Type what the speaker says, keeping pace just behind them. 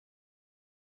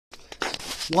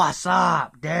What's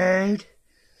up, dude?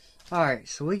 Alright,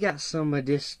 so we got some of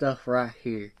this stuff right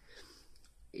here.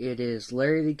 It is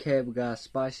Larry the Cable Guy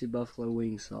spicy buffalo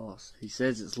wing sauce. He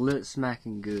says it's lit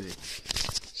smacking good.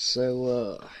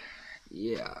 So,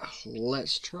 yeah,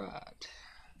 let's try it.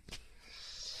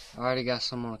 I already got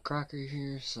some on a cracker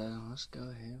here, so let's go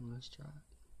ahead and let's try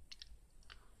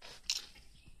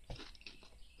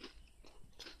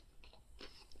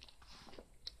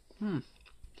it.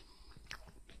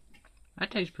 That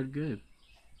tastes pretty good.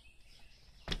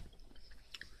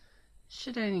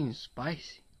 Shit ain't even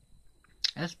spicy.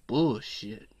 That's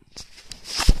bullshit.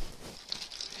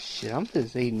 Shit, I'm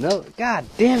just eating up. God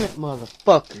damn it,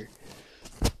 motherfucker.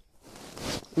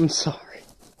 I'm sorry.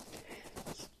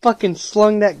 Fucking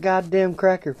slung that goddamn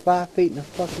cracker 5 feet in the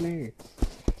fucking air.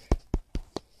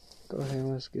 Go ahead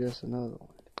and let's get us another one.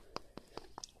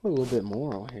 Put a little bit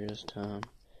more on here this time.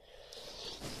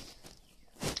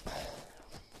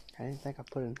 I didn't think I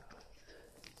put enough.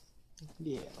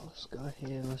 Yeah, let's go ahead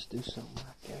and let's do something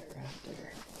like that right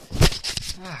there.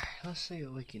 Alright, let's see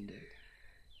what we can do.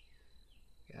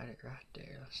 Got it right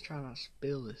there. Let's try not to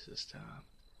spill this time.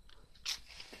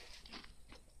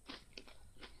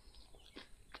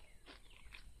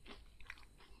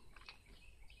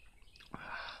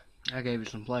 I gave it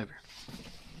some flavor.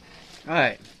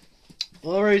 Alright.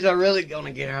 Well, the reason I really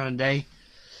gonna get her on today.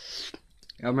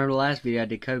 I remember the last video I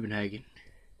did Copenhagen.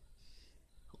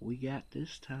 What we got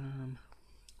this time.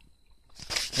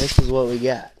 This is what we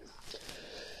got.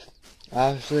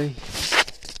 Obviously,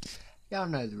 y'all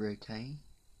know the routine.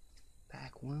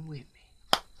 Pack one with me.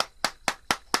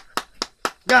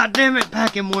 God damn it,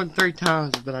 packing more than 3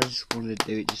 times, but I just wanted to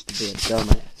do it just to be a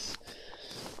dumbass.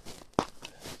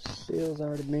 Seal's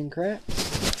already been cracked.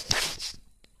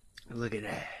 Look at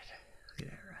that. Look at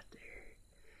that right there.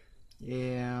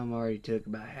 Yeah, I'm already took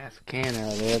about half a can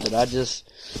out of there, but I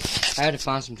had to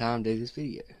find some time to do this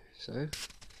video. So,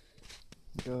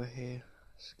 go ahead,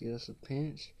 let's get us a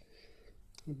pinch.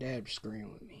 My dad was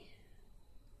screaming with me.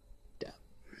 Dab.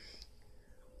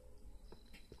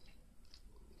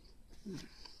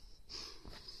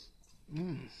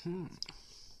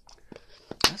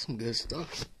 That's some good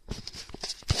stuff.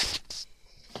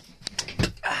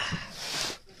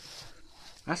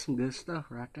 That's some good stuff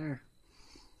right there.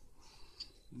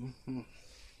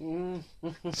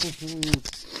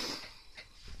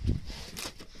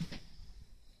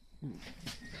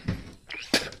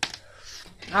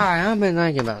 Alright, I've been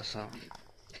thinking about something.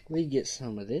 We get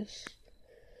some of this.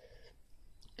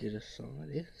 Get us some of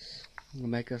this. We'll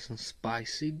make us some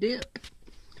spicy dip.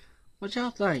 What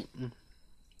y'all think?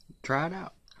 Try it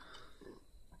out.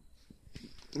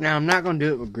 Now, I'm not going to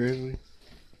do it with Grizzly.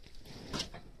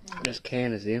 This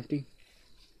can is empty.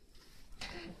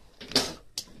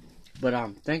 But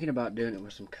I'm thinking about doing it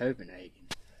with some Copenhagen.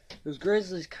 Because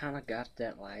Grizzly's kind of got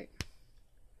that, like,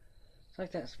 it's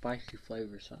like that spicy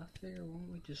flavor. So I figure, why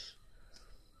don't we just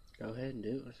go ahead and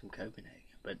do it with some Copenhagen.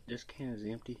 But this can is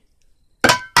empty.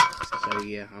 So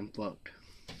yeah, I'm fucked.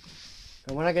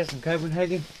 So when I get some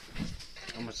Copenhagen,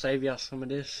 I'm going to save y'all some of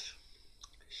this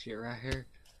shit right here.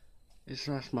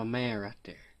 That's my man right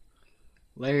there.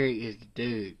 Larry is the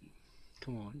dude.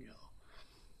 Come on, y'all.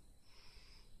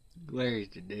 Larry's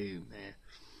the dude, man.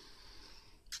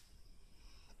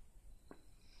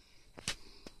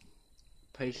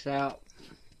 Peace out.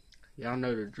 Y'all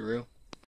know the drill.